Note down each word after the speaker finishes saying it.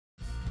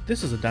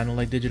This is a Dino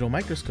Lite digital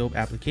microscope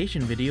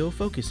application video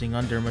focusing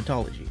on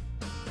dermatology.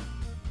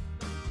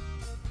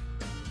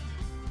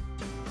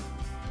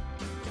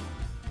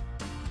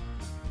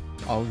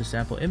 All of the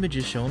sample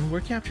images shown were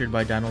captured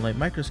by Dino Lite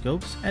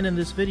microscopes, and in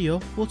this video,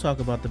 we'll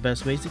talk about the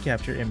best ways to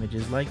capture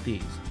images like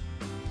these.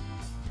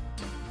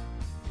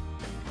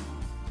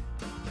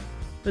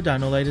 The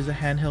Dino Lite is a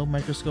handheld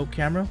microscope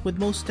camera with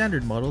most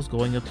standard models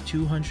going up to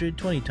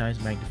 220 times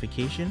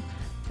magnification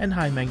and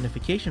high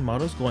magnification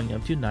models going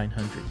up to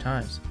 900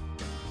 times.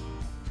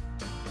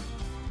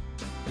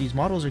 These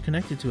models are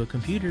connected to a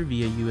computer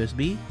via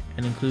USB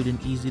and include an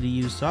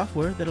easy-to-use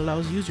software that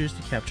allows users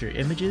to capture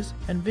images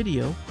and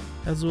video,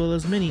 as well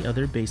as many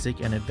other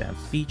basic and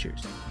advanced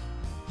features.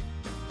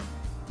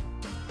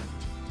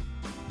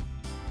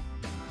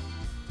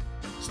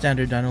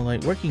 Standard Dino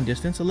Lite working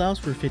distance allows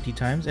for 50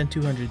 times and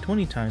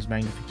 220 times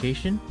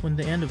magnification when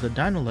the end of the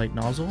Dino Lite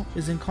nozzle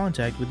is in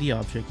contact with the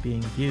object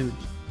being viewed.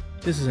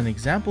 This is an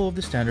example of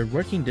the standard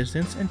working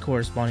distance and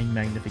corresponding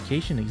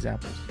magnification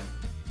examples.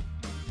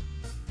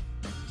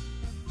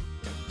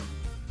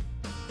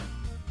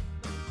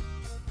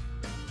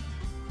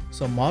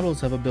 Some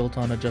models have a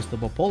built-on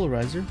adjustable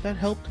polarizer that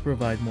help to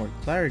provide more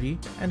clarity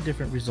and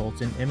different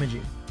results in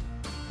imaging.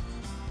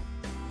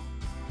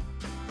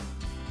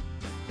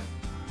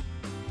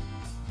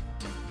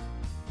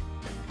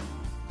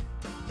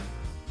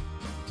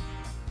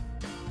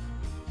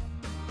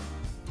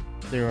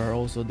 There are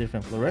also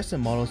different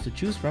fluorescent models to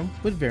choose from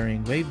with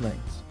varying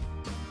wavelengths.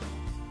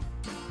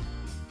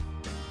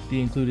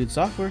 The included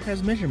software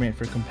has measurement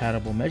for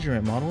compatible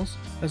measurement models,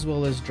 as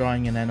well as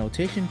drawing and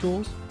annotation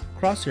tools,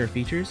 crosshair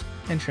features,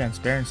 and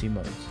transparency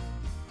modes.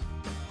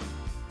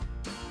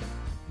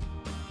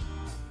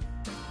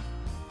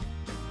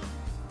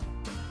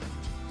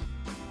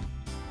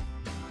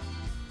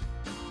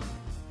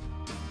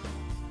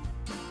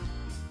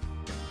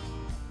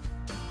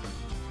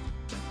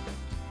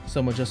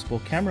 Some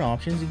adjustable camera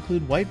options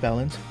include white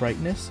balance,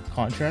 brightness,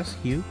 contrast,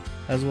 hue,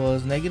 as well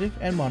as negative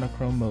and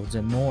monochrome modes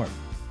and more.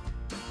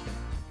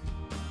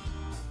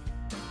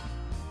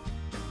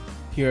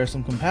 Here are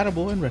some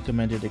compatible and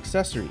recommended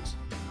accessories.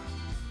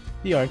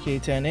 The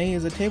RK10A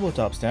is a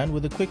tabletop stand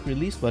with a quick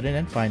release button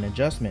and fine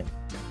adjustment.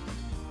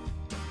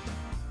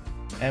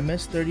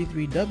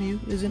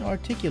 MS33W is an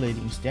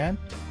articulating stand,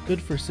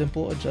 good for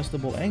simple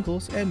adjustable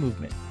angles and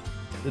movement.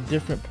 The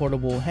different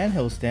portable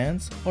handheld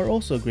stands are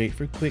also great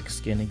for quick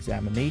skin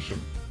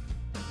examination.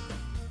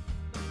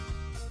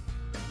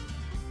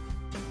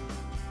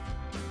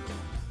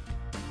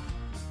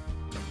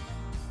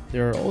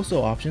 There are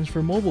also options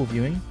for mobile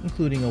viewing,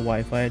 including a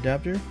Wi-Fi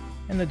adapter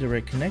and a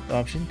direct connect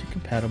option to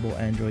compatible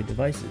Android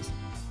devices.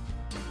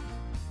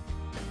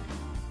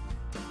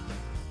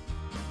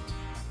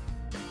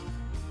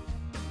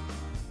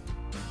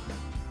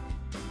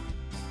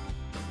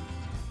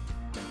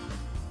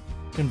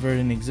 Convert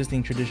an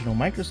existing traditional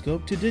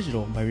microscope to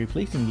digital by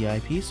replacing the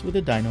eyepiece with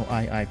a Dino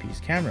Eye eyepiece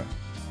camera.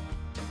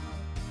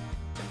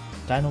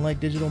 Dino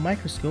Lite digital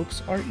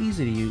microscopes are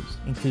easy to use,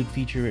 include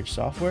feature-rich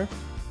software,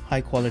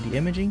 high-quality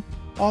imaging,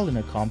 all in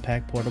a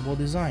compact portable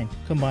design.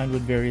 Combined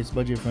with various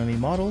budget-friendly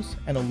models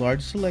and a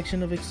large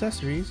selection of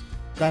accessories,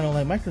 Dino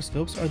Lite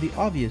microscopes are the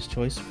obvious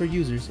choice for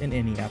users in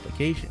any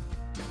application.